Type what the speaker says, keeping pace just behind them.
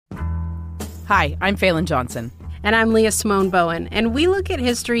Hi, I'm Phelan Johnson. And I'm Leah Simone Bowen, and we look at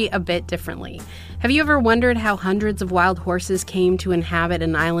history a bit differently. Have you ever wondered how hundreds of wild horses came to inhabit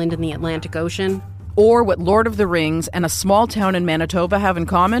an island in the Atlantic Ocean? Or what Lord of the Rings and a small town in Manitoba have in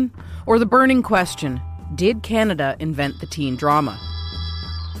common? Or the burning question, did Canada invent the teen drama?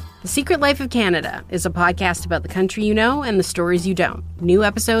 The Secret Life of Canada is a podcast about the country you know and the stories you don't. New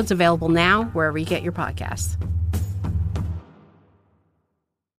episodes available now wherever you get your podcasts.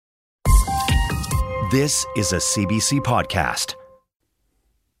 This is a CBC podcast.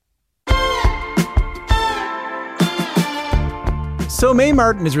 So Mae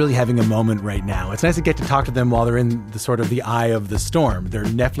Martin is really having a moment right now. It's nice to get to talk to them while they're in the sort of the eye of the storm. Their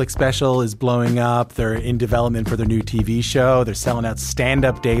Netflix special is blowing up. They're in development for their new TV show. They're selling out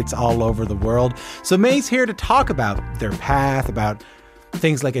stand-up dates all over the world. So Mae's here to talk about their path, about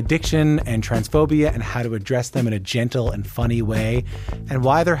things like addiction and transphobia and how to address them in a gentle and funny way, and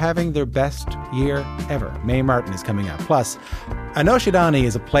why they're having their best year ever. Mae Martin is coming up. Plus, Anosh Irani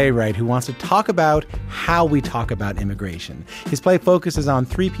is a playwright who wants to talk about how we talk about immigration. His play focuses on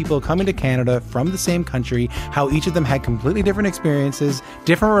three people coming to Canada from the same country, how each of them had completely different experiences,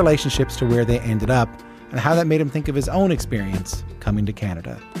 different relationships to where they ended up, and how that made him think of his own experience coming to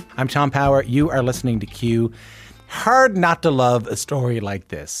Canada. I'm Tom Power. You are listening to Q. Hard not to love a story like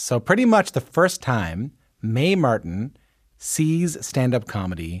this. So pretty much the first time Mae Martin sees stand-up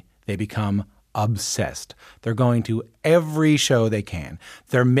comedy, they become obsessed. They're going to every show they can.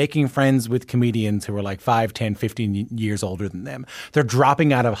 They're making friends with comedians who are like 5, 10, 15 years older than them. They're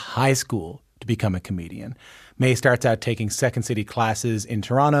dropping out of high school to become a comedian. Mae starts out taking Second City classes in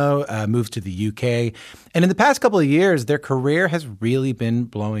Toronto, moves to the UK. And in the past couple of years, their career has really been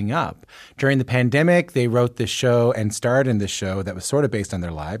blowing up. During the pandemic, they wrote this show and starred in this show that was sort of based on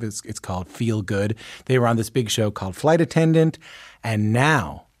their lives. It's called Feel Good. They were on this big show called Flight Attendant. And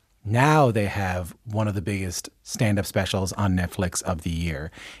now they have one of the biggest stand-up specials on Netflix of the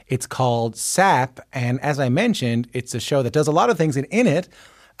year. It's called SAP. And as I mentioned, it's a show that does a lot of things. And in it,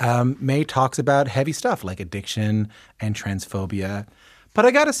 Mae talks about heavy stuff like addiction and transphobia. But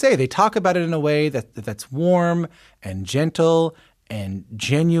I got to say, they talk about it in a way that's warm and gentle and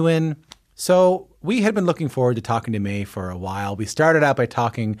genuine. So we had been looking forward to talking to Mae for a while. We started out by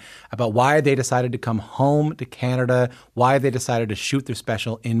talking about why they decided to come home to Canada, why they decided to shoot their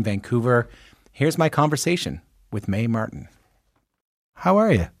special in Vancouver. Here's my conversation with Mae Martin. How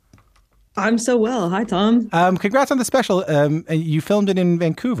are you? I'm so well. Hi, Tom. Congrats on the special. You filmed it in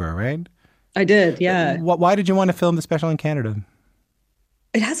Vancouver, right? I did, yeah. Why did you want to film the special in Canada?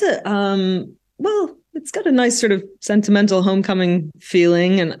 It has it's got a nice sort of sentimental homecoming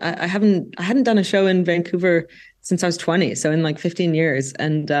feeling. And I hadn't done a show in Vancouver since I was 20, so in like 15 years.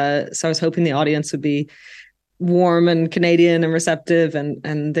 And so I was hoping the audience would be warm and Canadian and receptive,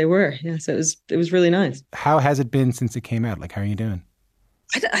 and they were. Yeah, so it was really nice. How has it been since it came out? Like, how are you doing?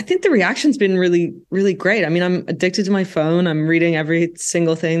 I think the reaction's been really, really great. I mean, I'm addicted to my phone. I'm reading every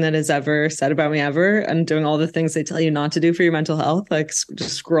single thing that is ever said about me ever, and doing all the things they tell you not to do for your mental health, like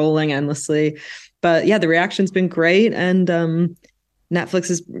just scrolling endlessly. But yeah, the reaction's been great, and Netflix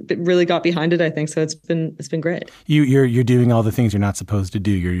has really got behind it, I think. So it's been great. You're doing all the things you're not supposed to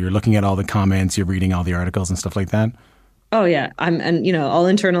do. You're looking at all the comments, you're reading all the articles and stuff like that. Oh yeah, I'll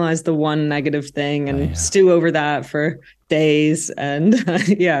internalize the one negative thing and stew over that for days. And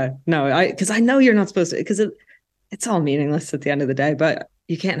because I know you're not supposed to, because it's all meaningless at the end of the day, but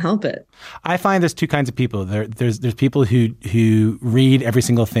you can't help it. I find there's two kinds of people. There's people who read every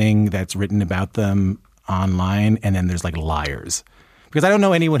single thing that's written about them online, and then there's like liars. Because I don't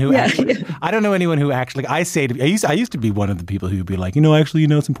know anyone who I don't know anyone who actually, I used to be one of the people who would be like,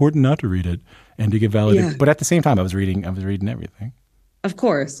 it's important not to read it and to get validated. Yeah. But at the same time, I was reading everything. Of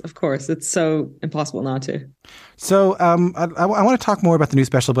course. It's so impossible not to. So I want to talk more about the new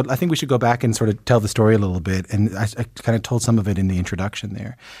special, but I think we should go back and sort of tell the story a little bit. And I kind of told some of it in the introduction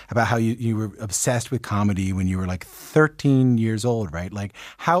there about how you were obsessed with comedy when you were like 13 years old, right? Like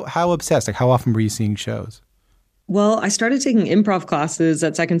how obsessed? Like how often were you seeing shows? Well, I started taking improv classes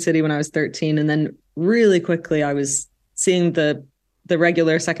at Second City when I was 13. And then really quickly, I was seeing the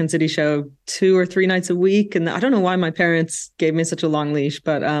regular Second City show 2 or 3 nights a week. And I don't know why my parents gave me such a long leash,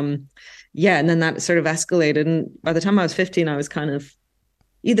 but and then that sort of escalated. And by the time I was 15, I was kind of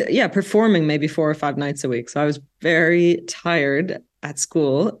performing maybe 4 or 5 nights a week. So I was very tired at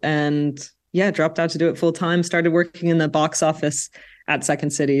school and dropped out to do it full time, started working in the box office at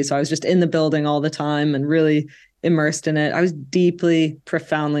Second City. So I was just in the building all the time and really immersed in it. I was deeply,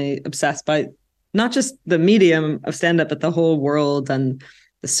 profoundly obsessed by not just the medium of stand-up, but the whole world and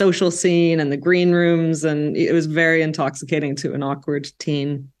the social scene and the green rooms. And it was very intoxicating to an awkward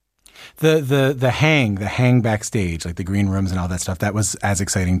teen. The hang backstage, like the green rooms and all that stuff, that was as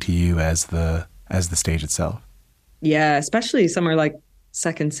exciting to you as the stage itself. Yeah, especially somewhere like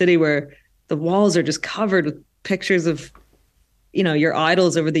Second City where the walls are just covered with pictures of, your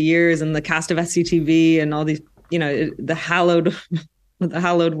idols over the years and the cast of SCTV and all these, the hallowed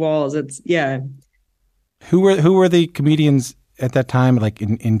walls. It's Who were the comedians at that time, like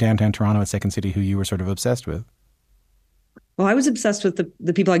in downtown Toronto at Second City, who you were sort of obsessed with? Well, I was obsessed with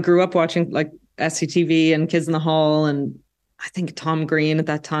the people I grew up watching, like SCTV and Kids in the Hall, and I think Tom Green at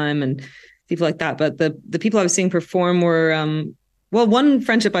that time and people like that. But the people I was seeing perform were, one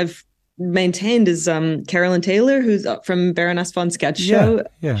friendship I've maintained is Carolyn Taylor, who's from Baroness von Sketch Show.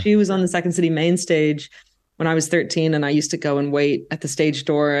 Yeah. She was on the Second City main stage when I was 13, and I used to go and wait at the stage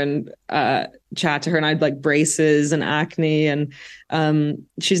door and chat to her, and I'd like braces and acne, and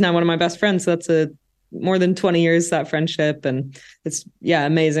she's now one of my best friends. So that's more than 20 years, that friendship. And it's,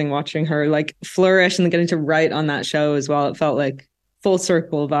 amazing watching her like flourish and getting to write on that show as well. It felt like full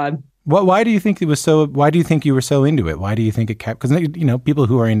circle vibe. Why do you think why do you think you were so into it? Why do you think it kept, because, people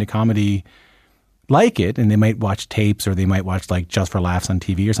who are into comedy like it, and they might watch tapes or they might watch like Just for Laughs on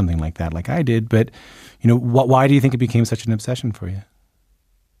TV or something like that, like I did. But, why do you think it became such an obsession for you?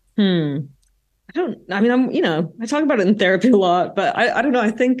 I talk about it in therapy a lot, but I don't know.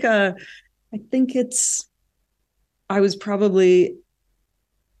 I think I was probably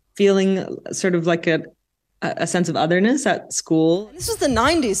feeling sort of like a sense of otherness at school. This was the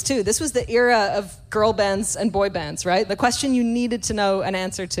 90s too. This was the era of girl bands and boy bands, right? The question you needed to know an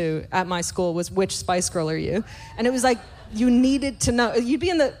answer to at my school was, which Spice Girl are you? And it was like, you needed to know. You'd be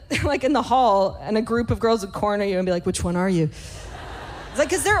in the hall and a group of girls would corner you and be like, which one are you? It's like,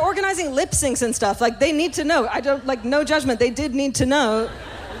 because they're organizing lip syncs and stuff. Like, they need to know. I don't, like, no judgment. They did need to know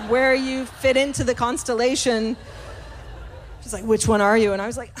where you fit into the constellation. She's like, which one are you? And I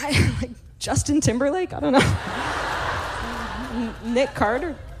was like, Justin Timberlake? I don't know. Nick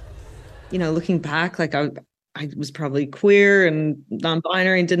Carter? Looking back, like I was probably queer and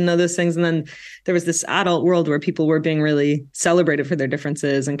non-binary and didn't know those things. And then there was this adult world where people were being really celebrated for their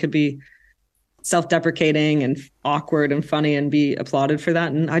differences and could be self-deprecating and awkward and funny and be applauded for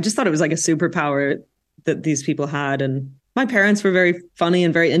that. And I just thought it was like a superpower that these people had. And my parents were very funny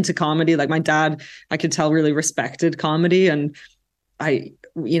and very into comedy. Like my dad, I could tell, really respected comedy. And I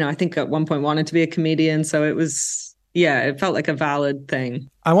think at one point wanted to be a comedian. So it was, it felt like a valid thing.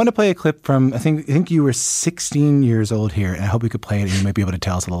 I want to play a clip from, I think you were 16 years old here, and I hope we could play it and you might be able to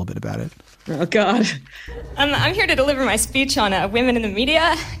tell us a little bit about it. Oh, God. I'm here to deliver my speech on women in the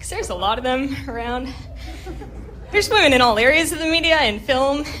media, because there's a lot of them around. There's women in all areas of the media, in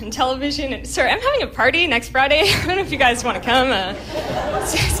film and television. And, sorry, I'm having a party next Friday. I don't know if you guys want to come. It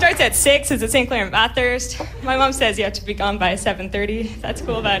starts at 6. It's at St. Clair and Bathurst. My mom says you have to be gone by 7:30. That's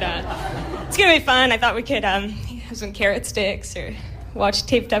cool, but it's going to be fun. I thought we could have some carrot sticks or watch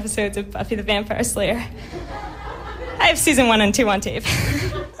taped episodes of Buffy the Vampire Slayer. I have season 1 and 2 on tape.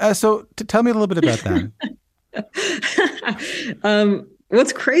 So tell me a little bit about that.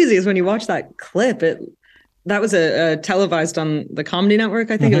 What's crazy is when you watch that clip, that was a televised on the Comedy Network.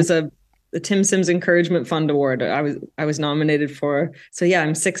 I think it was the Tim Sims Encouragement Fund Award. I was nominated for. So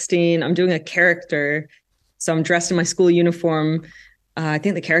I'm 16. I'm doing a character. So I'm dressed in my school uniform. I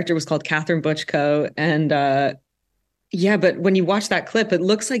think the character was called Catherine Butchko. And but when you watch that clip, it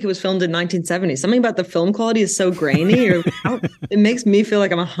looks like it was filmed in 1970. Something about the film quality is so grainy. It makes me feel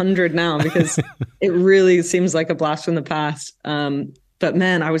like I'm 100 now because it really seems like a blast from the past. But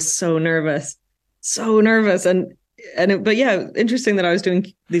man, I was so nervous. But interesting that I was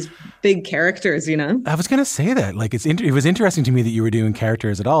doing these big characters, I was going to say that, like, it was interesting to me that you were doing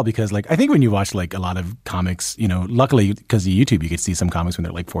characters at all, because like, I think when you watch like a lot of comics, luckily because of YouTube, you could see some comics when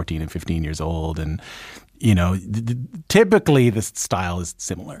they're like 14 and 15 years old. And, typically the style is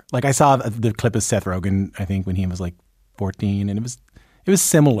similar. Like I saw the clip of Seth Rogen, I think when he was like 14, and it was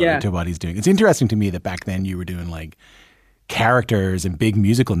similar to what he's doing. It's interesting to me that back then you were doing like characters and big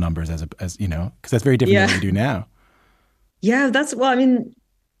musical numbers as because that's very different than what you do now.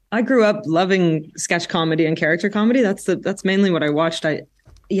 I grew up loving sketch comedy and character comedy. That's mainly what I watched. And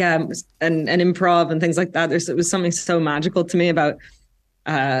improv and things like that. It was something so magical to me about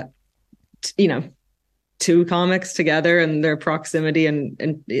two comics together and their proximity and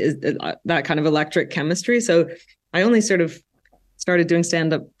that kind of electric chemistry. So I only sort of started doing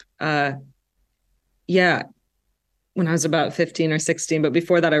stand-up when I was about 15 or 16. But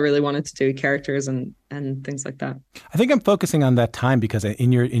before that, I really wanted to do characters and things like that. I think I'm focusing on that time because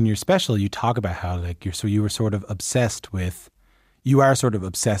in your special, you talk about how like you are sort of obsessed with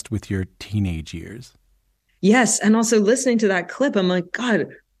your teenage years. Yes. And also listening to that clip, I'm like, God,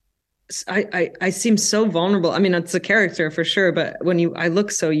 I seem so vulnerable. I mean, it's a character for sure, but I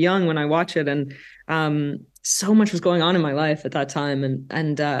look so young when I watch it, and so much was going on in my life at that time,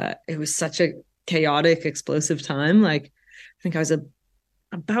 and it was such a chaotic, explosive time. Like, I think I was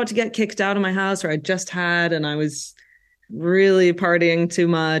about to get kicked out of my house, or I just had, and I was really partying too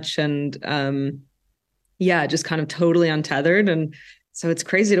much, and just kind of totally untethered. And so it's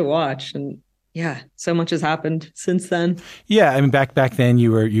crazy to watch. And yeah, so much has happened since then. Yeah, I mean, back then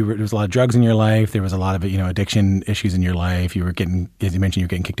you were there was a lot of drugs in your life. There was a lot of addiction issues in your life. You were getting, as you mentioned, you were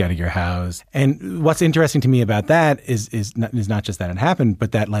getting kicked out of your house. And what's interesting to me about that is not just that it happened,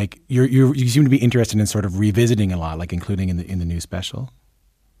 but that like you seem to be interested in sort of revisiting a lot, like including in the new special.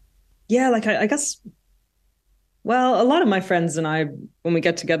 Yeah, like I guess. Well, a lot of my friends and I, when we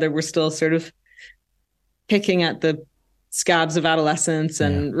get together, we're still sort of picking at the scabs of adolescence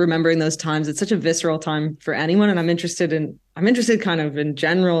and remembering those times. It's such a visceral time for anyone. And I'm interested kind of in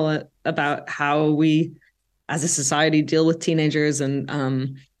general about how we as a society deal with teenagers and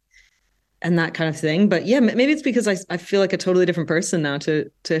that kind of thing. But yeah, maybe it's because I feel like a totally different person now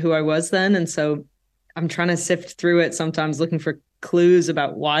to who I was then. And so I'm trying to sift through it sometimes, looking for clues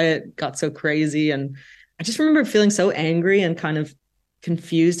about why it got so crazy. And I just remember feeling so angry and kind of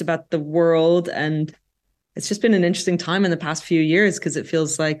confused about the world. And it's just been an interesting time in the past few years, because it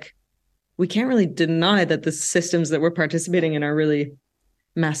feels like we can't really deny that the systems that we're participating in are really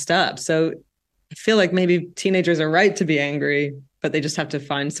messed up. So I feel like maybe teenagers are right to be angry, but they just have to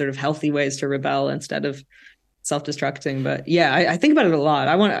find sort of healthy ways to rebel instead of self-destructing. But yeah, I think about it a lot.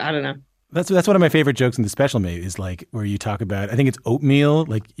 I don't know. That's one of my favorite jokes in the special, mate, is like where you talk about, I think it's oatmeal,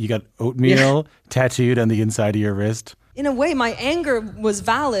 like you got oatmeal tattooed on the inside of your wrist. In a way, my anger was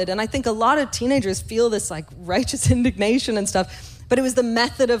valid, and I think a lot of teenagers feel this like righteous indignation and stuff, but it was the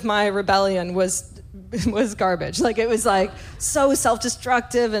method of my rebellion was garbage. Like, it was like so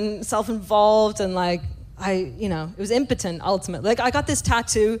self-destructive and self-involved, and like it was impotent ultimately. Like, I got this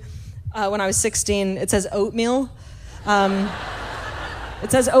tattoo when I was 16. It says oatmeal. It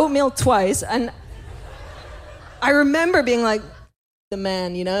says oatmeal twice, and I remember being like, the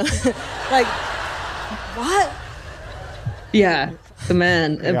man, like, what? Yeah, the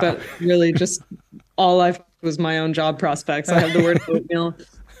man. Yeah. But really just all I've was my own job prospects. I have the word oatmeal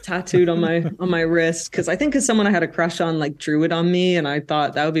tattooed on my wrist because someone I had a crush on like drew it on me, and I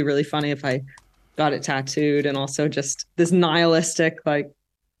thought that would be really funny if I got it tattooed, and also just this nihilistic like,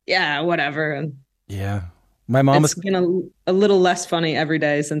 yeah, whatever. And yeah, my mom it's been a little less funny every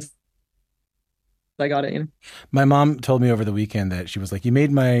day since I got it. My mom told me over the weekend that she was like, You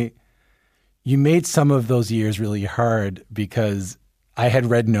made some of those years really hard because I had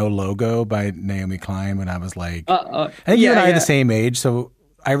read No Logo by Naomi Klein when I was like, I think you and I are the same age. So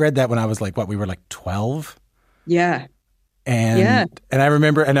I read that when I was like, we were like 12. Yeah. And I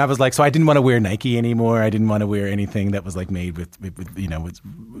remember, and I was like, so I didn't want to wear Nike anymore. I didn't want to wear anything that was like made with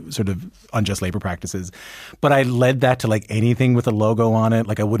sort of unjust labor practices. But I led that to like anything with a logo on it.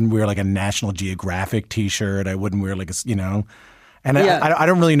 Like I wouldn't wear like a National Geographic t-shirt. I wouldn't wear like And I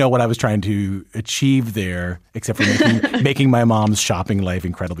don't really know what I was trying to achieve there, except for making my mom's shopping life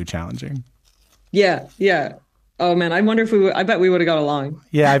incredibly challenging. Yeah, yeah. Oh man, I wonder if I bet we would have got along.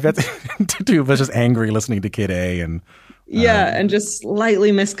 Yeah, I bet too. Was just angry listening to Kid A and and just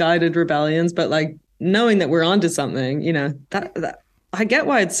slightly misguided rebellions, but like knowing that we're onto something. That I get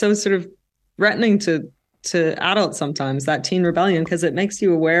why it's so sort of threatening to adults sometimes, that teen rebellion, because it makes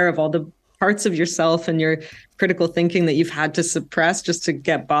you aware of all the parts of yourself and your critical thinking that you've had to suppress just to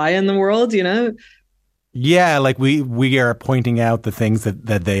get by in the world, Yeah, like we are pointing out the things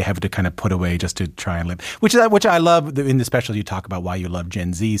that they have to kind of put away just to try and live, which I love. In the special, you talk about why you love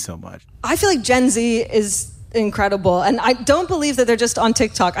Gen Z so much. I feel like Gen Z is incredible, and I don't believe that they're just on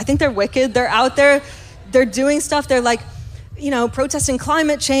TikTok. I think they're wicked. They're out there. They're doing stuff. They're like, protesting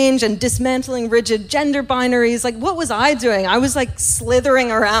climate change and dismantling rigid gender binaries. Like, what was I doing? I was like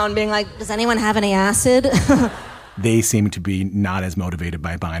slithering around being like, does anyone have any acid? They seem to be not as motivated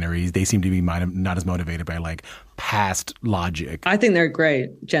by binaries. They seem to be not as motivated by like past logic. I think they're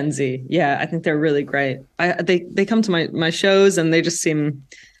great, Gen Z. Yeah, I think they're really great. They come to my shows and they just seem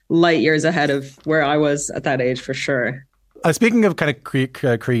light years ahead of where I was at that age for sure. Speaking of kind of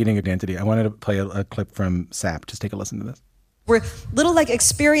creating identity, I wanted to play a clip from SAP. Just take a listen to this. We're little like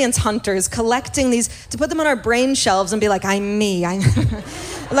experience hunters collecting these to put them on our brain shelves and be like, I'm me. I'm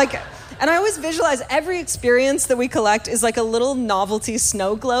like, and I always visualize every experience that we collect is like a little novelty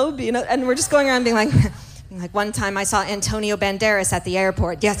snow globe, and we're just going around being like one time I saw Antonio Banderas at the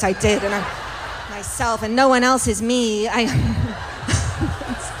airport. Yes, I did. And I'm myself and no one else is me. And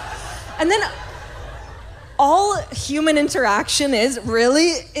then all human interaction is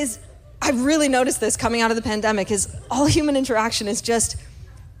I've really noticed this coming out of the pandemic is all human interaction is just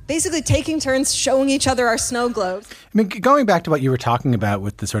basically taking turns showing each other our snow globes. I mean, going back to what you were talking about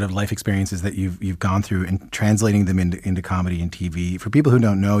with the sort of life experiences that you've gone through and translating them into comedy and TV. For people who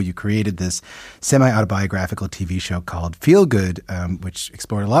don't know, you created this semi-autobiographical TV show called Feel Good, which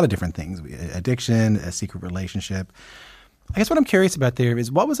explored a lot of different things, addiction, a secret relationship. I guess what I'm curious about there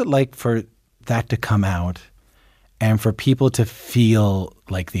is what was it like for that to come out and for people to feel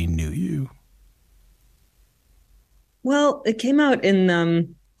like they knew you? Well, it came out in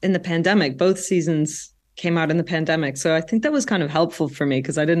the pandemic. Both seasons came out in the pandemic. So I think that was kind of helpful for me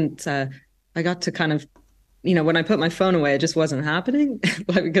because I got to kind of, when I put my phone away, it just wasn't happening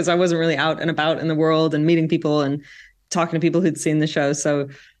because I wasn't really out and about in the world and meeting people and talking to people who'd seen the show. So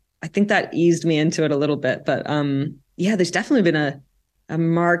I think that eased me into it a little bit. But there's definitely been a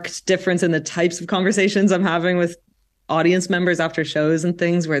marked difference in the types of conversations I'm having with audience members after shows and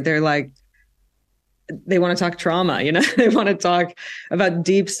things where they're like, they want to talk trauma, they want to talk about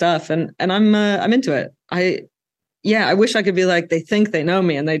deep stuff. And I'm into it. I wish I could be like, they think they know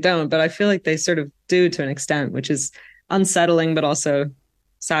me and they don't, but I feel like they sort of do to an extent, which is unsettling, but also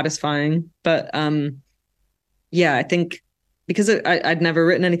satisfying. But I think because I'd never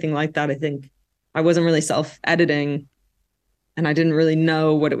written anything like that, I think I wasn't really self-editing and I didn't really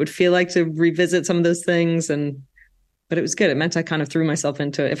know what it would feel like to revisit some of those things. But it was good. It meant I kind of threw myself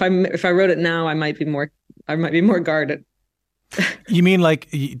into it. If I wrote it now, I might be more guarded. You mean like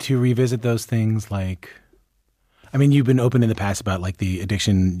to revisit those things? Like, I mean, you've been open in the past about like the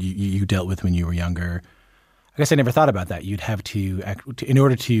addiction you dealt with when you were younger. I guess I never thought about that. You'd have to, in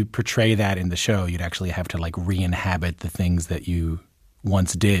order to portray that in the show, you'd actually have to like re-inhabit the things that you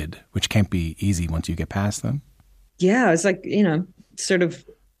once did, which can't be easy once you get past them. Yeah, it's like, sort of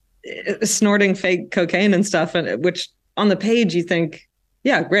snorting fake cocaine and stuff, and which on the page you think,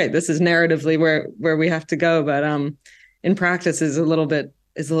 yeah, great, this is narratively where we have to go, but in practice is a little bit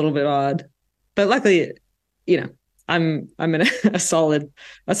odd. But luckily, I'm in a solid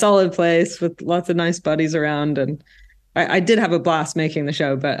place with lots of nice buddies around, and I did have a blast making the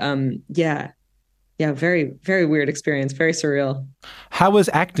show. But very, very weird experience, very surreal. How was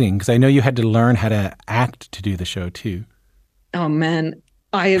acting? Because I know you had to learn how to act to do the show too. Oh man,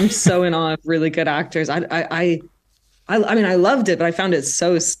 I am so in awe of really good actors. I mean, I loved it, but I found it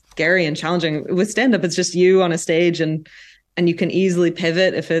so scary and challenging. With stand-up, it's just you on a stage and you can easily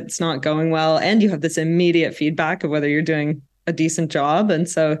pivot if it's not going well. And you have this immediate feedback of whether you're doing a decent job. And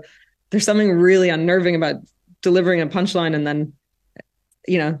so there's something really unnerving about delivering a punchline. And then,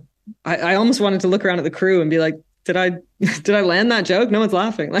 I almost wanted to look around at the crew and be like, did I land that joke? No one's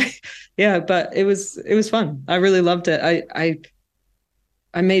laughing. Like, yeah, but it was fun. I really loved it.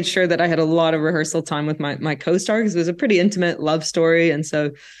 I made sure that I had a lot of rehearsal time with my co-star because it was a pretty intimate love story. And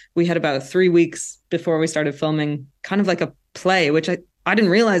so we had about 3 weeks before we started filming, kind of like a play, which I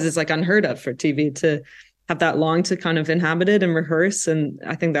didn't realize is like unheard of for TV to have that long to kind of inhabit it and rehearse. And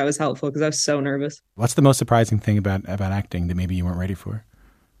I think that was helpful because I was so nervous. What's the most surprising thing about acting that maybe you weren't ready for?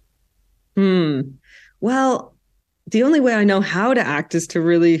 Well, the only way I know how to act is to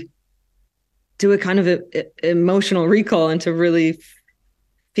really do a kind of emotional recall and to really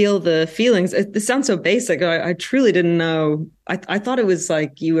feel the feelings. It sounds so basic. I truly didn't know. I thought it was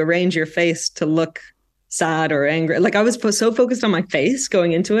like you arrange your face to look sad or angry. Like I was so focused on my face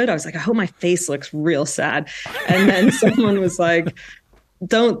going into it. I was like, I hope my face looks real sad. And then someone was like,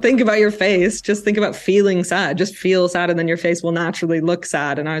 don't think about your face. Just think about feeling sad. Just feel sad and then your face will naturally look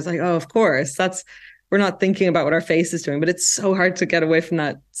sad. And I was like, oh, of course. We're not thinking about what our face is doing, but it's so hard to get away from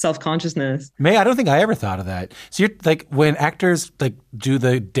that self-consciousness. May, I don't think I ever thought of that. So you're like, when actors like do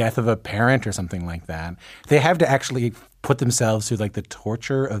the death of a parent or something like that, they have to actually put themselves through like the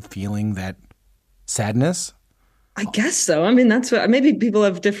torture of feeling that sadness? I guess so. I mean, that's what, maybe people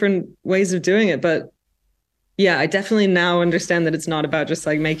have different ways of doing it, but yeah, I definitely now understand that it's not about just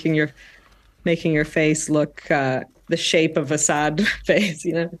like making your face look the shape of a sad face,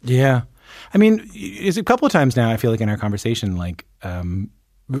 Yeah. I mean, it's a couple of times now, I feel like in our conversation, like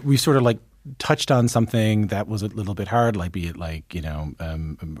we sort of like touched on something that was a little bit hard, like be it like,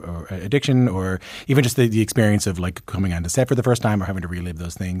 or addiction or even just the experience of like coming onto set for the first time or having to relive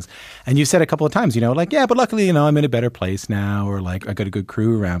those things. And you said a couple of times, like, yeah, but luckily, I'm in a better place now, or like I got a good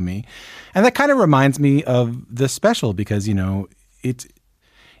crew around me. And that kind of reminds me of the special because,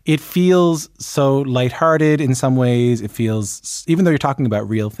 it feels so lighthearted in some ways. It feels, even though you're talking about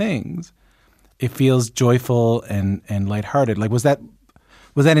real things, it feels joyful and lighthearted. Like, was that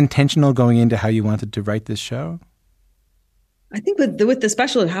intentional going into how you wanted to write this show? I think with the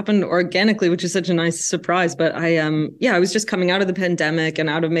special, it happened organically, which is such a nice surprise. But I was just coming out of the pandemic and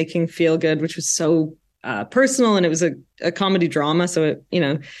out of making Feel Good, which was so personal, and it was a comedy drama. So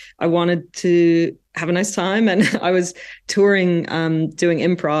I wanted to have a nice time, and I was touring, doing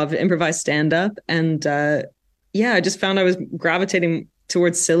improvised stand up, and I just found I was gravitating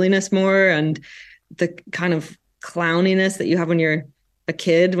towards silliness more, and the kind of clowniness that you have when you're a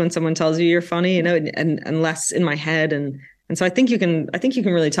kid when someone tells you you're funny, and less in my head, and so I think you can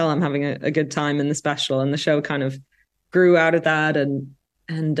really tell I'm having a good time in the special, and the show kind of grew out of that, and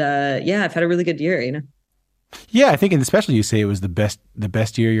I've had a really good year, Yeah, I think in the special you say it was the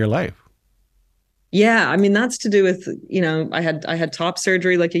best year of your life. Yeah, I mean that's to do with, I had top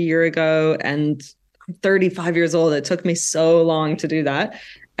surgery like a year ago, and I'm 35 years old. It took me so long to do that,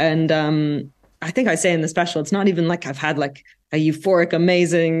 and I think I say in the special, it's not even like I've had like a euphoric,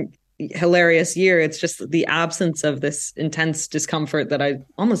 amazing, hilarious year. It's just the absence of this intense discomfort that I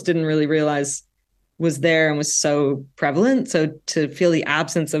almost didn't really realize was there and was so prevalent. So to feel the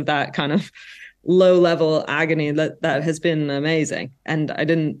absence of that kind of low level agony, that has been amazing. And I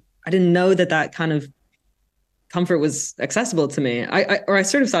didn't know that kind of comfort was accessible to me. I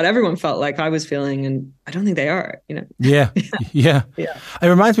sort of thought everyone felt like I was feeling, and I don't think they are, Yeah. It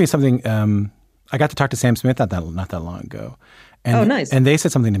reminds me of something. I got to talk to Sam Smith not that long ago. And, nice. And they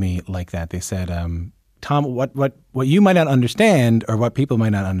said something to me like that. They said, Tom, what you might not understand, or what people might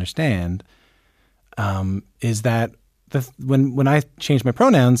not understand, is that when I changed my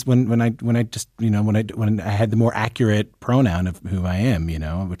pronouns, when I had the more accurate pronoun of who I am,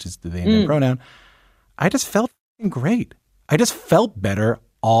 which is the they and them pronoun, I just felt great. I just felt better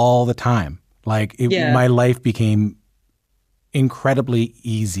all the time. Like my life became incredibly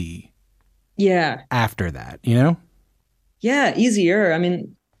easy. Yeah. After that, Yeah, easier. I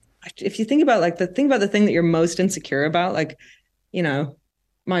mean, if you think about the thing that you're most insecure about, like,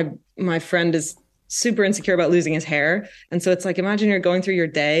 my friend is super insecure about losing his hair. And so it's like, imagine you're going through your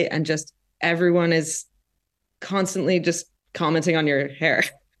day and just everyone is constantly just commenting on your hair.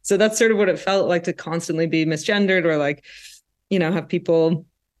 So that's sort of what it felt like to constantly be misgendered, or like, have people.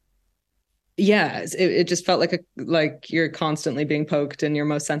 Yeah, it just felt like you're constantly being poked in your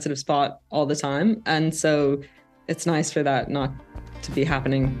most sensitive spot all the time. And so it's nice for that not to be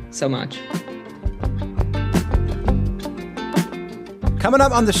happening so much. Coming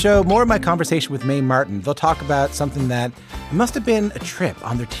up on the show, more of my conversation with Mae Martin. They'll talk about something that must have been a trip.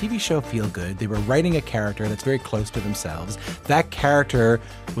 On their TV show Feel Good, they were writing a character that's very close to themselves. That character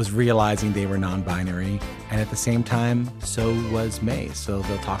was realizing they were non-binary, and at the same time, so was Mae. So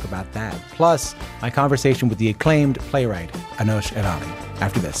they'll talk about that. Plus, my conversation with the acclaimed playwright Anosh Irani.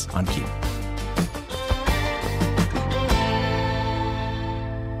 After this on Q.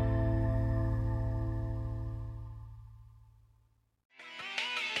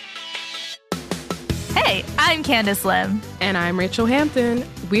 Hey, I'm Candace Lim. And I'm Rachel Hampton.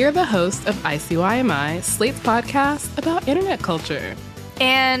 We're the hosts of ICYMI, Slate's podcast about internet culture.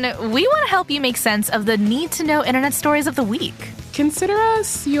 And we want to help you make sense of the need-to-know internet stories of the week. Consider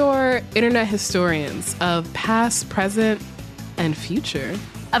us your internet historians of past, present, and future.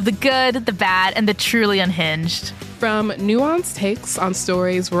 Of the good, the bad, and the truly unhinged. From nuanced takes on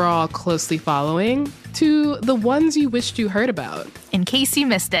stories we're all closely following to the ones you wished you heard about. In case you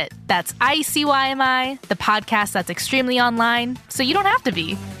missed it, that's ICYMI, the podcast that's extremely online, so you don't have to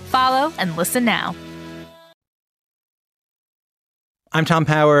be. Follow and listen now. I'm Tom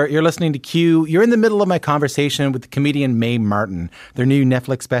Power. You're listening to Q. You're in the middle of my conversation with the comedian Mae Martin. Their new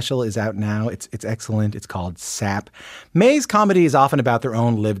Netflix special is out now. It's excellent. It's called SAP. Mae's comedy is often about their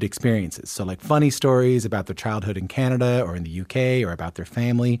own lived experiences. So like funny stories about their childhood in Canada or in the UK or about their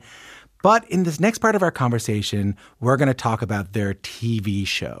family. But in this next part of our conversation, we're going to talk about their TV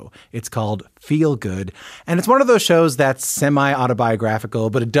show. It's called Feel Good. And it's one of those shows that's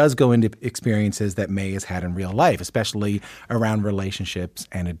semi-autobiographical, but it does go into experiences that Mae has had in real life, especially around relationships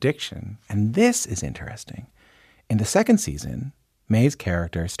and addiction. And this is interesting. In the second season, Mae's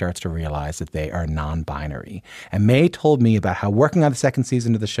character starts to realize that they are non-binary. And Mae told me about how working on the second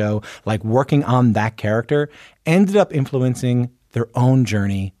season of the show, like working on that character, ended up influencing their own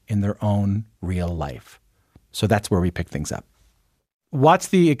journey in their own real life. So that's where we pick things up. What's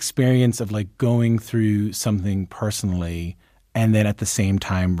the experience of like going through something personally and then at the same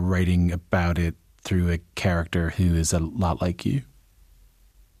time writing about it through a character who is a lot like you?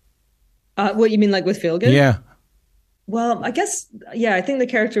 What you mean, like with Feel Good? Yeah. Well, I guess, yeah, I think the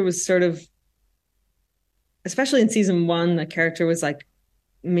character was sort of, especially in season 1, the character was like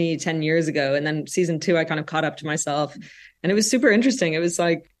me 10 years ago. And then season 2, I kind of caught up to myself. And it was super interesting. It was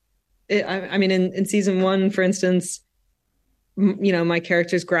like, in season 1, for instance, my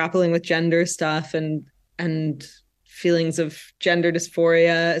character's grappling with gender stuff and feelings of gender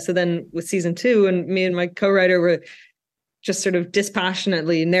dysphoria. So then with season 2, and me and my co-writer were just sort of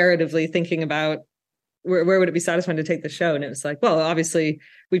dispassionately, narratively thinking about where would it be satisfying to take the show? And it was like, well, obviously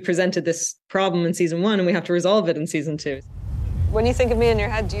we presented this problem in season 1 and we have to resolve it in season 2. When you think of me in your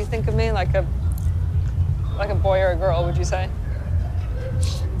head, do you think of me like a boy or a girl, would you say?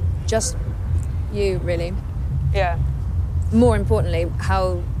 Just you, really. Yeah. More importantly,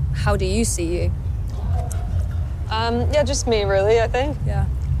 how do you see you? Yeah, just me, really, I think. Yeah.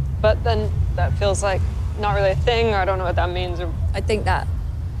 But then that feels like not really a thing, or I don't know what that means. Or... I think that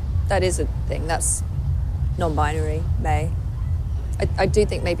is a thing. That's non-binary, Mae. I do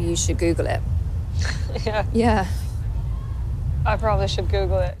think maybe you should Google it. Yeah. Yeah. I probably should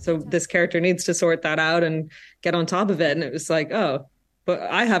Google it. So this character needs to sort that out and get on top of it. And it was like, oh, but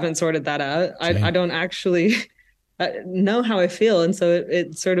I haven't sorted that out. I don't actually know how I feel. And so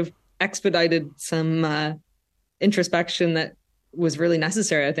it sort of expedited some introspection that was really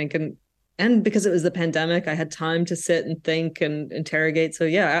necessary, I think. And because it was the pandemic, I had time to sit and think and interrogate. So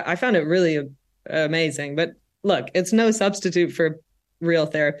yeah, I found it really amazing. But look, it's no substitute for real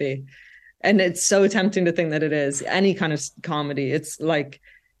therapy. And it's so tempting to think that it is any kind of comedy. It's like,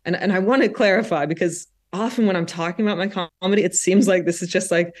 and I want to clarify, because often when I'm talking about my comedy, it seems like this is just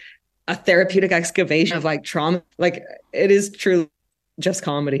like a therapeutic excavation of like trauma. Like it is truly just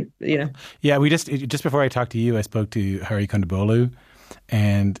comedy, Yeah, we just before I talked to you, I spoke to Hari Kondabolu,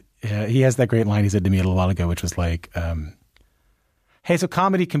 and he has that great line he said to me a little while ago, which was like, hey, so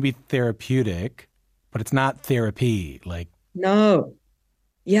comedy can be therapeutic, but it's not therapy. Like, no.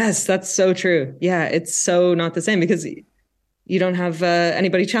 Yes, that's so true. Yeah, it's so not the same, because you don't have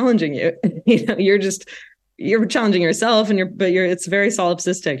anybody challenging you. You're challenging yourself, and it's very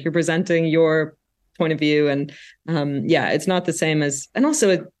solipsistic. You're presenting your point of view, and it's not the same as. And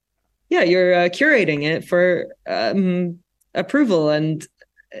also, you're curating it for approval and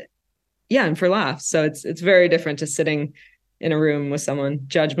for laughs. So it's very different to sitting in a room with someone,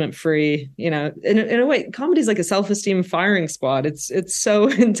 judgment free. In a way, comedy is like a self-esteem firing squad. It's so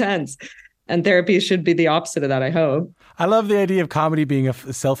intense, and therapy should be the opposite of that, I hope. I love the idea of comedy being a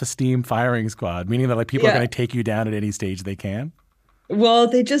self-esteem firing squad, meaning that like people are going to take you down at any stage they can. Well,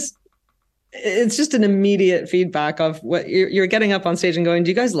 it's just an immediate feedback of what you're getting up on stage and going,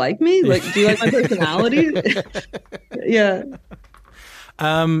 do you guys like me? Like, do you like my personality? Yeah.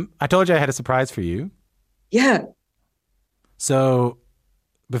 I told you I had a surprise for you. Yeah. So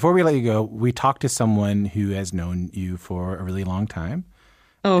before we let you go, we talked to someone who has known you for a really long time.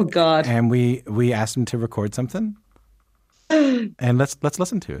 Oh, God. And we asked him to record something. And let's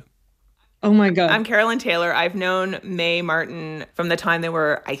listen to it. Oh, my God. I'm Carolyn Taylor. I've known Mae Martin from the time they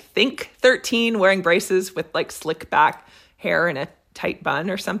were, I think, 13, wearing braces with like slick back hair and a tight bun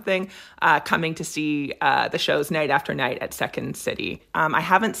or something, coming to see the shows night after night at Second City. I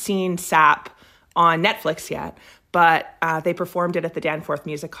haven't seen SAP on Netflix yet, but they performed it at the Danforth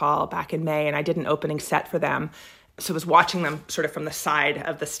Music Hall back in May, and I did an opening set for them. So I was watching them sort of from the side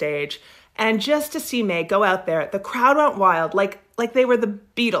of the stage. And just to see Mae go out there, the crowd went wild, like they were the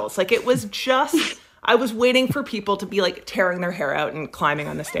Beatles. Like it was just, I was waiting for people to be like tearing their hair out and climbing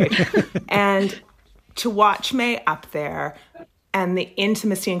on the stage. And to watch Mae up there and the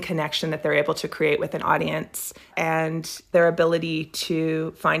intimacy and connection that they're able to create with an audience, and their ability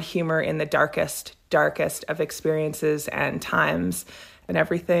to find humor in the darkest of experiences and times and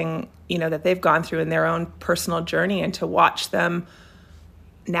everything, that they've gone through in their own personal journey, and to watch them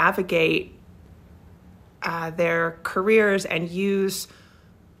navigate their careers and use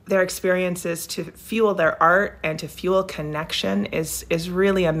their experiences to fuel their art and to fuel connection is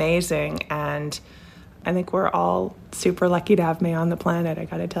really amazing. And I think we're all super lucky to have Mae on the planet. I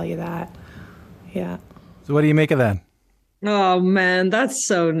got to tell you that. Yeah. So what do you make of that? Oh, man, that's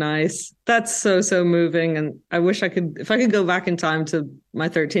so nice. That's so, so moving. And I wish if I could go back in time to my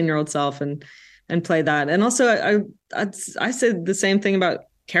 13-year-old self and play that. And also, I said the same thing about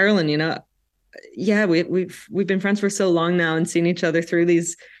Carolyn, Yeah, we've been friends for so long now and seen each other through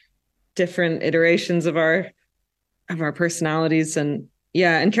these different iterations of our personalities. And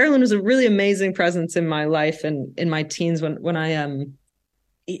yeah, and Carolyn was a really amazing presence in my life and in my teens when I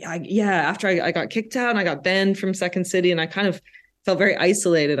after I got kicked out and I got banned from Second City, and I kind of felt very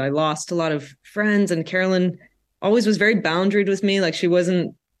isolated. I lost a lot of friends, and Carolyn always was very boundaried with me. Like, she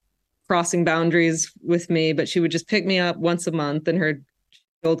wasn't crossing boundaries with me, but she would just pick me up once a month in her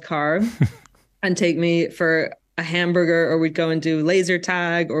old car and take me for a hamburger, or we'd go and do laser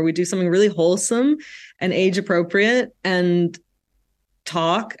tag, or we'd do something really wholesome and age appropriate and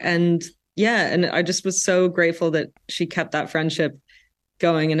talk. And yeah, and I just was so grateful that she kept that friendship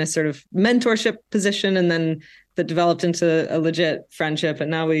going in a sort of mentorship position, and then that developed into a legit friendship. And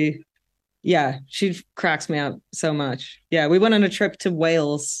now she cracks me up so much. Yeah, we went on a trip to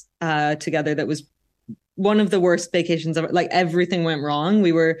Wales together. That was one of the worst vacations ever. Like, everything went wrong.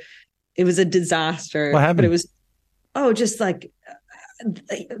 It was a disaster. What happened? But it was, just like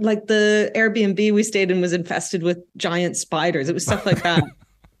the Airbnb we stayed in was infested with giant spiders. It was stuff like that.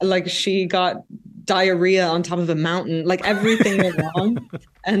 Like, she got diarrhea on top of a mountain. Like, everything went wrong.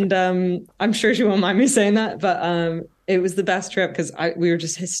 And I'm sure she won't mind me saying that, but it was the best trip because we were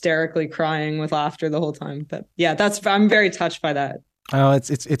just hysterically crying with laughter the whole time. But yeah, I'm very touched by that. Oh,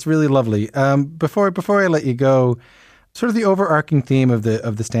 it's really lovely. Before I let you go, sort of the overarching theme of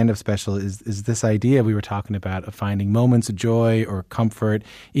the stand-up special is this idea we were talking about of finding moments of joy or comfort,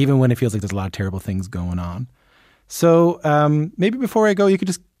 even when it feels like there's a lot of terrible things going on. So maybe before I go, you could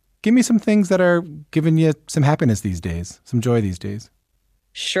just give me some things that are giving you some happiness these days, some joy these days.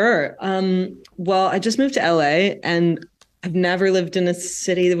 Sure. Well, I just moved to LA, and I've never lived in a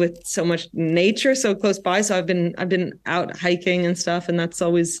city with so much nature so close by. So I've been out hiking and stuff, and that's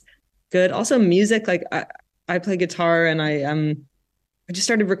always good. Also, music. Like, I play guitar, and I just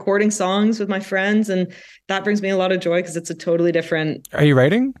started recording songs with my friends, and that brings me a lot of joy because it's a totally different. Are you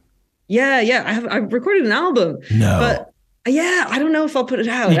writing? Yeah. I recorded an album. No. But yeah, I don't know if I'll put it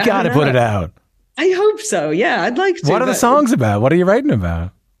out. You got to put it out. I hope so. Yeah, I'd like to. What are the songs about? What are you writing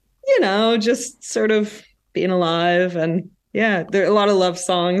about? Just sort of being alive, and yeah, there are a lot of love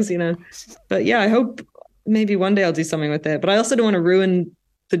songs, But yeah, I hope maybe one day I'll do something with it. But I also don't want to ruin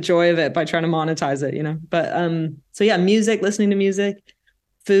the joy of it by trying to monetize it, But so yeah, music, listening to music,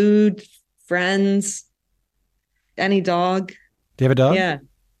 food, friends, any dog. Do you have a dog? Yeah,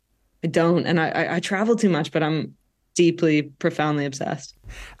 I don't, and I travel too much, but I'm deeply, profoundly obsessed.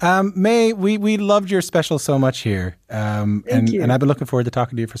 Mae, we loved your special so much here. Thank you. And I've been looking forward to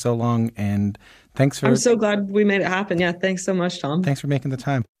talking to you for so long. And thanks for... I'm so glad we made it happen. Yeah, thanks so much, Tom. Thanks for making the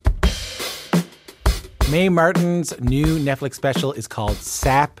time. Mae Martin's new Netflix special is called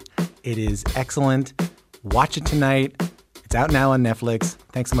SAP. It is excellent. Watch it tonight. It's out now on Netflix.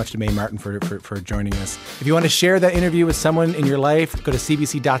 Thanks so much to Mae Martin for joining us. If you want to share that interview with someone in your life, go to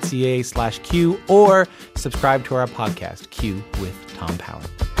cbc.ca/Q or subscribe to our podcast, Q with Tom Power.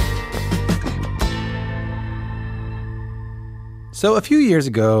 So a few years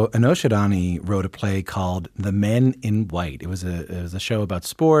ago, Anosh Irani wrote a play called The Men in White. It was a show about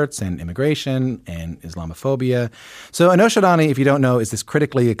sports and immigration and Islamophobia. So Anosh Irani, if you don't know, is this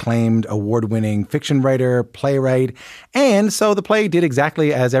critically acclaimed, award-winning fiction writer, playwright. And so the play did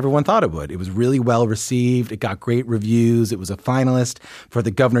exactly as everyone thought it would. It was really well received. It got great reviews. It was a finalist for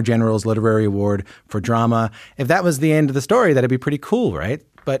the Governor General's Literary Award for Drama. If that was the end of the story, that'd be pretty cool, right?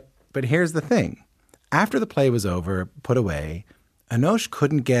 But here's the thing. After the play was over, put away, Anosh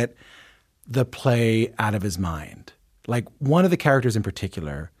couldn't get the play out of his mind. Like, one of the characters in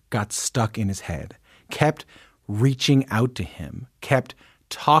particular got stuck in his head, kept reaching out to him, kept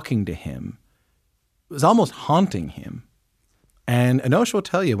talking to him. It was almost haunting him. And Anosh will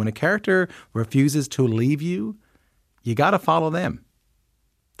tell you, when a character refuses to leave you, you got to follow them.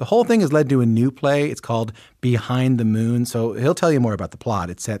 The whole thing has led to a new play. It's called Behind the Moon. So he'll tell you more about the plot.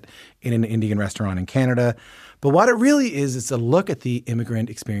 It's set in an Indian restaurant in Canada. But what it really is, it's a look at the immigrant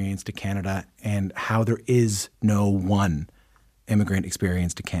experience to Canada and how there is no one immigrant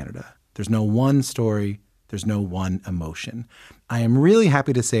experience to Canada. There's no one story. There's no one emotion. I am really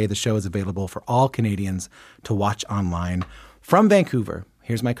happy to say the show is available for all Canadians to watch online. From Vancouver,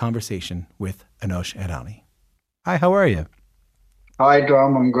 here's my conversation with Anosh Irani. Hi, how are you? Hi,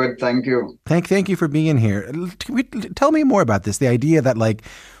 Tom. I'm good. Thank you. Thank you for being here. Tell me more about this, the idea that, like,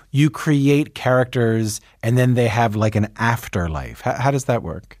 you create characters and then they have like an afterlife. How does that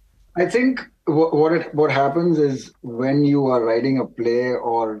work? I think what happens is when you are writing a play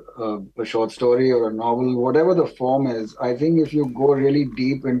or a short story or a novel, whatever the form is, I think if you go really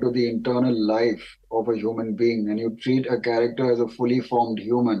deep into the internal life of a human being and you treat a character as a fully formed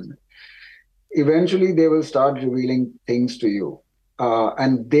human, eventually they will start revealing things to you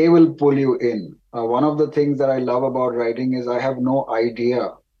and they will pull you in. One of the things that I love about writing is I have no idea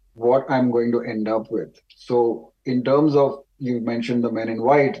what I'm going to end up with. So in terms of, you mentioned the Men in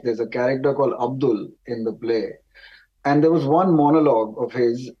White, there's a character called Abdul in the play. And there was one monologue of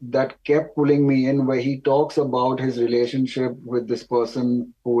his that kept pulling me in where he talks about his relationship with this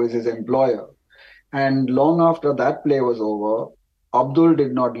person who is his employer. And long after that play was over, Abdul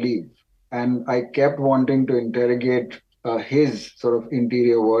did not leave. And I kept wanting to interrogate his sort of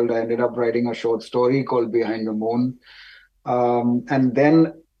interior world. I ended up writing a short story called Behind the Moon. And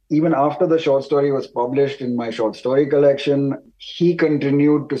then even after the short story was published in my short story collection, he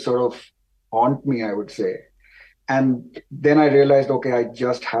continued to sort of haunt me, I would say. And then I realized, okay, I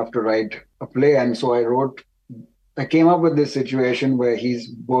just have to write a play. And so I came up with this situation where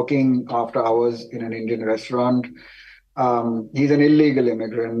he's working after hours in an Indian restaurant. He's an illegal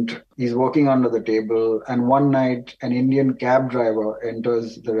immigrant. He's working under the table. And one night, an Indian cab driver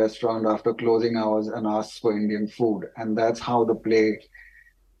enters the restaurant after closing hours and asks for Indian food. And that's how the play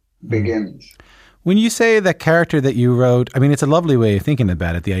begins. When you say that character that you wrote, I mean, it's a lovely way of thinking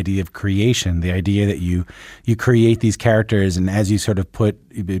about it, the idea of creation, the idea that you create these characters, and as you sort of put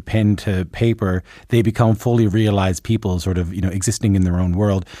pen to paper, they become fully realized people sort of, existing in their own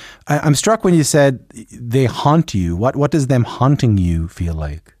world. I'm struck when you said they haunt you. What does them haunting you feel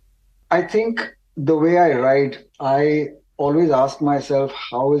like? I think the way I write, I always ask myself,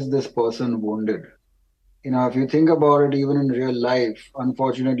 how is this person wounded? If you think about it, even in real life,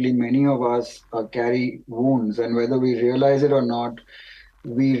 unfortunately, many of us carry wounds, and whether we realize it or not,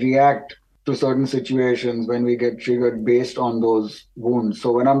 we react to certain situations when we get triggered based on those wounds.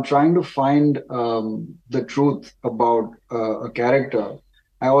 So when I'm trying to find the truth about a character,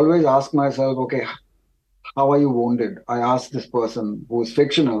 I always ask myself, okay, how are you wounded? I ask this person who's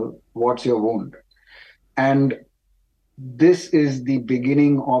fictional, what's your wound? And this is the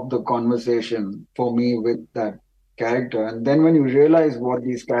beginning of the conversation for me with that character. And then when you realize what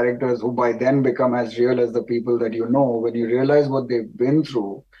these characters, who by then become as real as the people that you know, when you realize what they've been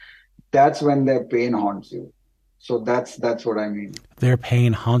through, that's when their pain haunts you. So that's what I mean. Their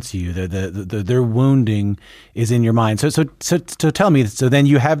pain haunts you. Their wounding is in your mind. So tell me. So then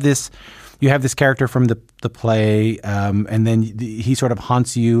you have this character from the play, and then he sort of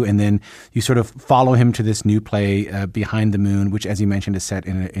haunts you, and then you sort of follow him to this new play, Behind the Moon, which, as you mentioned, is set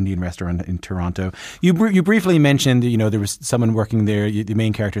in an Indian restaurant in Toronto. You briefly mentioned, there was someone working there, the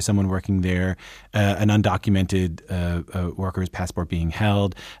main character, someone working there, an undocumented worker's passport being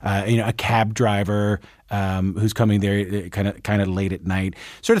held, a cab driver who's coming there kind of late at night.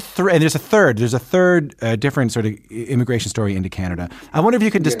 And there's a third different sort of immigration story into Canada. I wonder if you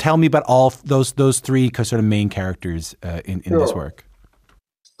could just tell me about all those three sort of main characters in this work.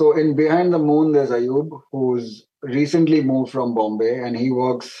 So in Behind the Moon, there's Ayub, who's recently moved from Bombay, and he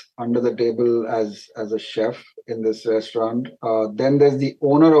works under the table as a chef in this restaurant. Then there's the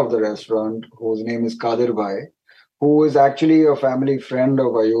owner of the restaurant, whose name is Kadir Bhai, who is actually a family friend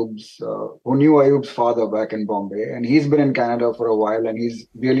of Ayub's, who knew Ayub's father back in Bombay. And he's been in Canada for a while, and he's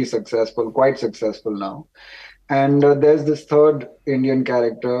really successful, quite successful now. And there's this third Indian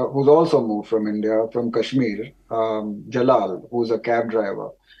character who's also moved from India, from Kashmir, Jalal, who's a cab driver.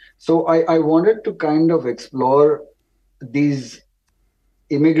 So I wanted to kind of explore these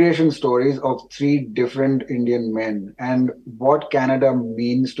immigration stories of three different Indian men and what Canada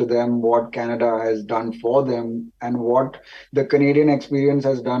means to them, what Canada has done for them, and what the Canadian experience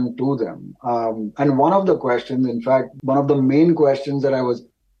has done to them. And one of the questions, in fact, one of the main questions that I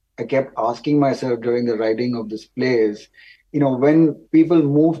kept asking myself during the writing of this play is, when people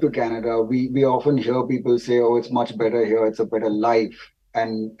move to Canada, we often hear people say, oh, it's much better here, it's a better life.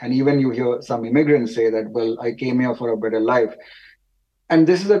 And even you hear some immigrants say that, well, I came here for a better life. And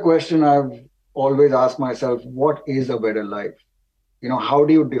this is a question I've always asked myself, what is a better life? How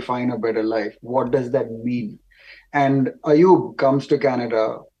do you define a better life? What does that mean? And Ayub comes to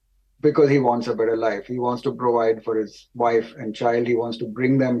Canada because he wants a better life. He wants to provide for his wife and child. He wants to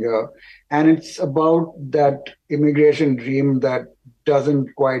bring them here. And it's about that immigration dream that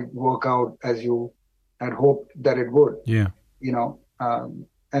doesn't quite work out as you had hoped that it would. Yeah.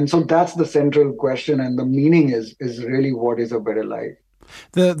 And so that's the central question. And the meaning is really, what is a better life?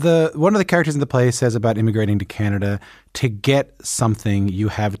 The one of the characters in the play says about immigrating to Canada, to get something, you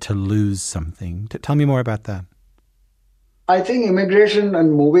have to lose something. Tell me more about that. I think immigration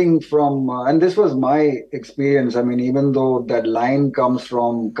and moving from, and this was my experience. I mean, even though that line comes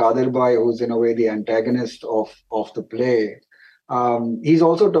from Kadir Bhai, who's in a way the antagonist of the play, he's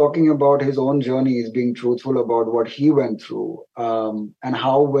also talking about his own journey. He's being truthful about what he went through, and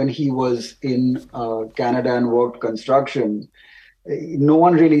how when he was in Canada and worked construction, no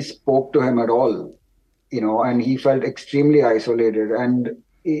one really spoke to him at all, and he felt extremely isolated. And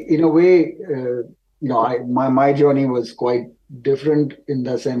in a way, my journey was quite different in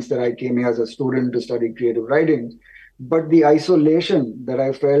the sense that I came here as a student to study creative writing. But the isolation that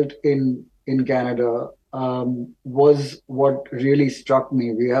I felt in Canada was what really struck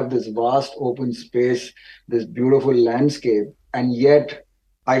me. We have this vast open space, this beautiful landscape, and yet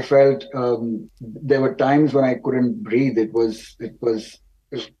I felt there were times when I couldn't breathe. It was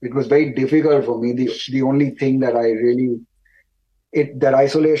very difficult for me. The only thing that I really that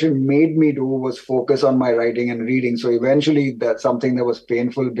isolation made me do was focus on my writing and reading. So eventually that something that was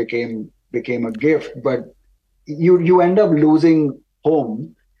painful became a gift. But you end up losing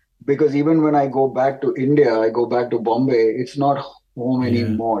home, because even when I go back to India, I go back to Bombay, it's not home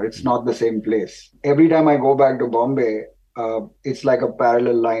anymore. It's not the same place. Every time I go back to Bombay, it's like a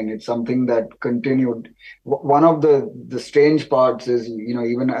parallel line. It's something that continued. One of the strange parts is,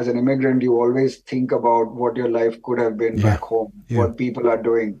 even as an immigrant, you always think about what your life could have been back home, what people are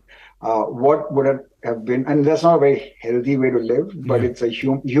doing, what would it have been. And that's not a very healthy way to live, but it's a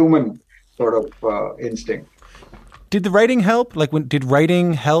human sort of instinct. Did the writing help? Did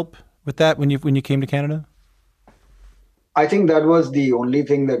writing help with that when you came to Canada? I think that was the only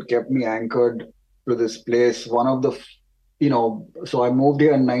thing that kept me anchored to this place. One of the so I moved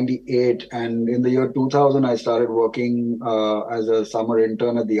here in 98, and in the year 2000, I started working as a summer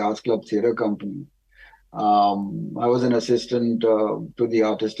intern at the Arts Club Theatre Company. I was an assistant to the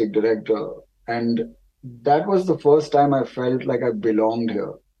artistic director, and that was the first time I felt like I belonged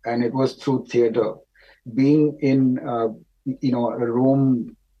here, and it was through theatre. Being in a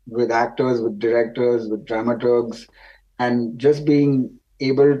room with actors, with directors, with dramaturgs, and just being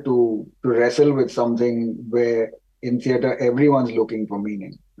able to wrestle with something where in theater, everyone's looking for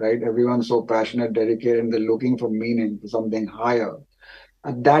meaning, right? Everyone's so passionate, dedicated, and they're looking for meaning, for something higher.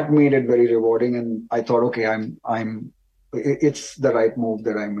 And that made it very rewarding. And I thought, okay, it's the right move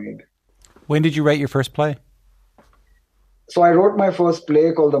that I made. When did you write your first play? So I wrote my first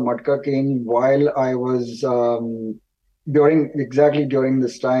play called The Matka King while I was during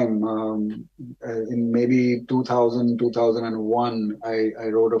this time, in maybe 2000, 2001, I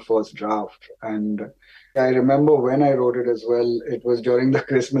wrote a first draft. And I remember when I wrote it as well, it was during the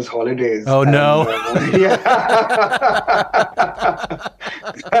Christmas holidays. Oh, no.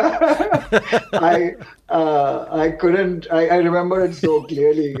 I couldn't, I remember it so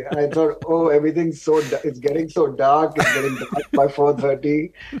clearly. I thought, it's getting so dark. It's getting dark by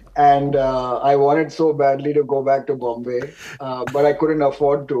 4:30. And I wanted so badly to go back to Bombay, but I couldn't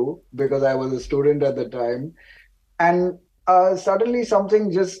afford to because I was a student at the time. And suddenly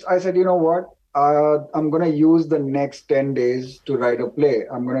I said, you know what? I'm going to use the next 10 days to write a play.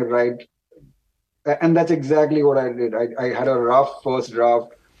 I'm going to write. And that's exactly what I did. I had a rough first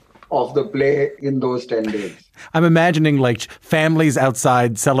draft of the play in those 10 days. I'm imagining families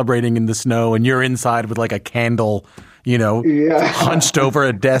outside celebrating in the snow and you're inside with a candle, hunched over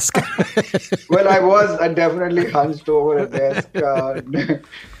a desk. Well, I definitely hunched over a desk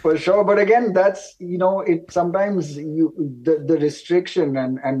for sure. But again, that's, it sometimes the restriction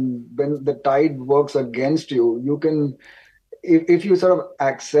and when the tide works against you, you can, if you sort of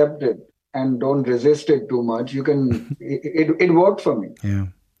accept it and don't resist it too much, you can, it worked for me. Yeah.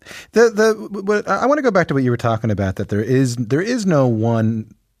 I want to go back to what you were talking about, that there is no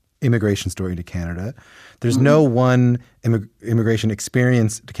one immigration story to Canada. There's no one immigration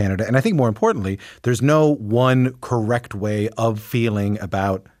experience to Canada. And I think more importantly, there's no one correct way of feeling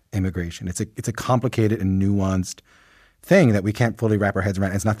about immigration. It's a complicated and nuanced thing that we can't fully wrap our heads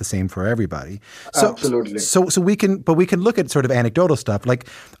around. It's not the same for everybody. Absolutely. So we can look at sort of anecdotal stuff.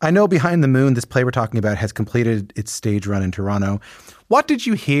 I know Behind the Moon, this play we're talking about, has completed its stage run in Toronto. What did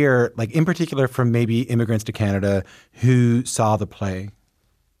you hear, in particular, from maybe immigrants to Canada who saw the play?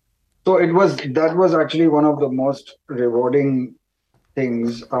 So that was actually one of the most rewarding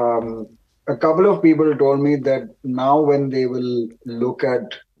things. A couple of people told me that now when they will look at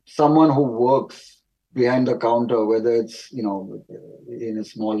someone who works behind the counter, whether it's, in a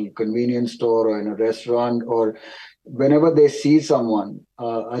small convenience store or in a restaurant, or whenever they see someone,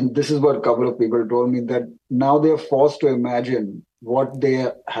 and this is what a couple of people told me, that now they're forced to imagine what they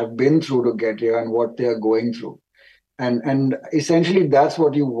have been through to get here and what they are going through. And essentially, that's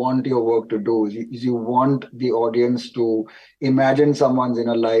what you want your work to do. Is you want the audience to imagine someone's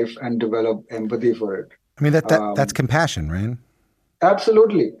inner life and develop empathy for it. I mean, that's compassion, right?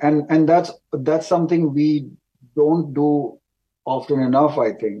 Absolutely. And that's something we don't do often enough,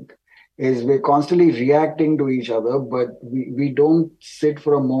 I think, is we're constantly reacting to each other, but we don't sit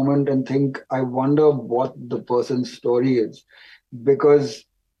for a moment and think, I wonder what the person's story is. Because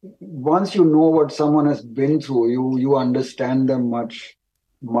once you know what someone has been through, you understand them much,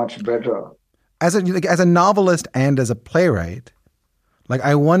 much better. As a novelist and as a playwright,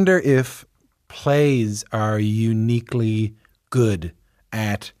 I wonder if plays are uniquely good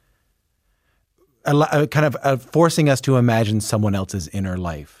at kind of forcing us to imagine someone else's inner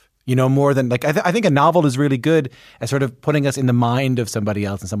life. More than like I think a novel is really good at sort of putting us in the mind of somebody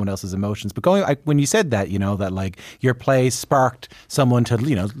else and someone else's emotions. But when you said that, that like your play sparked someone to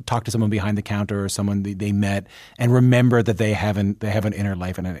talk to someone behind the counter or someone they met and remember that they have an inner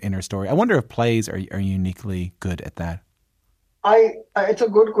life and an inner story. I wonder if plays are uniquely good at that. It's a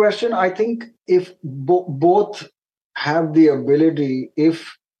good question. I think if both have the ability,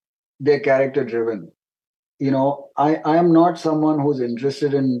 if they're character driven. I am not someone who's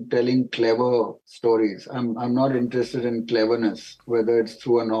interested in telling clever stories. I'm not interested in cleverness, whether it's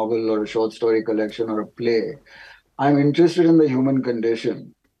through a novel or a short story collection or a play. I'm interested in the human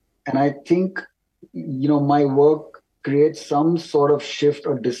condition. And I think, my work creates some sort of shift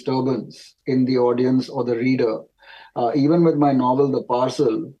or disturbance in the audience or the reader. Even with my novel, The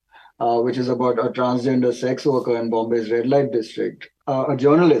Parcel, which is about a transgender sex worker in Bombay's red light district, a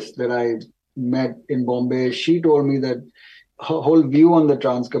journalist that I met in Bombay, she told me that her whole view on the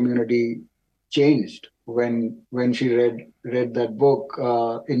trans community changed when she read that book.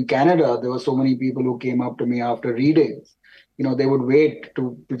 In Canada, there were so many people who came up to me after readings. They would wait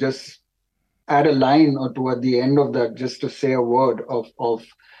to just add a line or two at the end of that, just to say a word of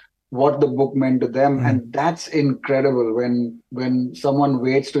what the book meant to them. And that's incredible when someone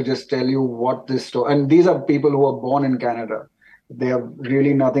waits to just tell you what this story. And these are people who are born in Canada. They have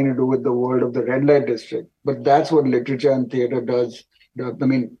really nothing to do with the world of the red light district. But that's what literature and theater does.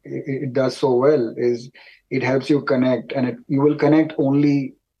 It does so well, is it helps you connect, and you will connect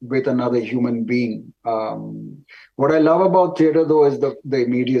only with another human being. What I love about theater, though, is the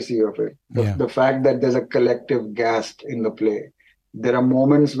immediacy of it. The fact that there's a collective gasp in the play. There are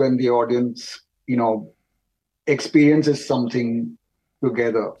moments when the audience, experiences something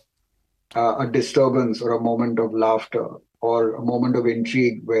together, a disturbance or a moment of laughter, or a moment of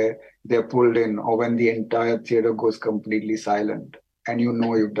intrigue where they're pulled in, or when the entire theater goes completely silent and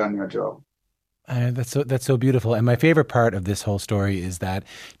you've done your job. That's so beautiful. And my favorite part of this whole story is that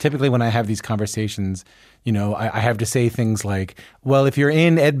typically when I have these conversations, I have to say things like, well, if you're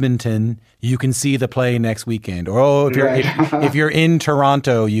in Edmonton, you can see the play next weekend. Or, if you're in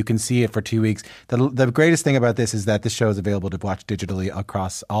Toronto, you can see it for 2 weeks. The greatest thing about this is that this show is available to watch digitally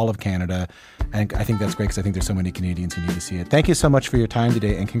across all of Canada. And I think that's great because I think there's so many Canadians who need to see it. Thank you so much for your time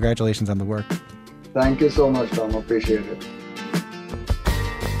today, and congratulations on the work. Thank you so much, Tom. Appreciate it.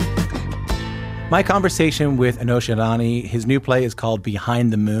 My conversation with Anosh Irani, his new play is called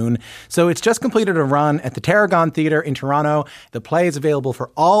Behind the Moon. So it's just completed a run at the Tarragon Theatre in Toronto. The play is available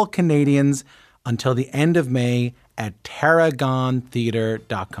for all Canadians until the end of May at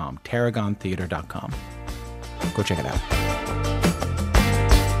tarragontheatre.com. tarragontheatre.com. Go check it out.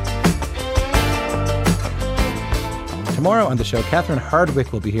 Tomorrow on the show, Catherine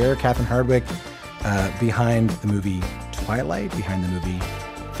Hardwicke will be here. Catherine Hardwicke, behind the movie Twilight, behind the movie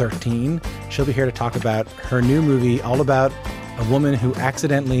 13. She'll be here to talk about her new movie, all about a woman who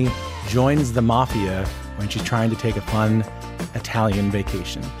accidentally joins the mafia when she's trying to take a fun Italian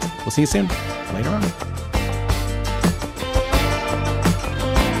vacation. We'll see you soon. Later on.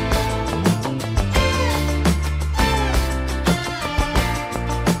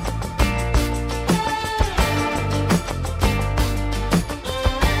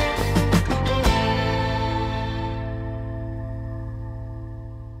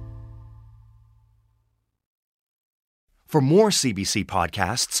 For more CBC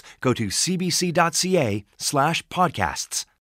podcasts, go to cbc.ca/podcasts.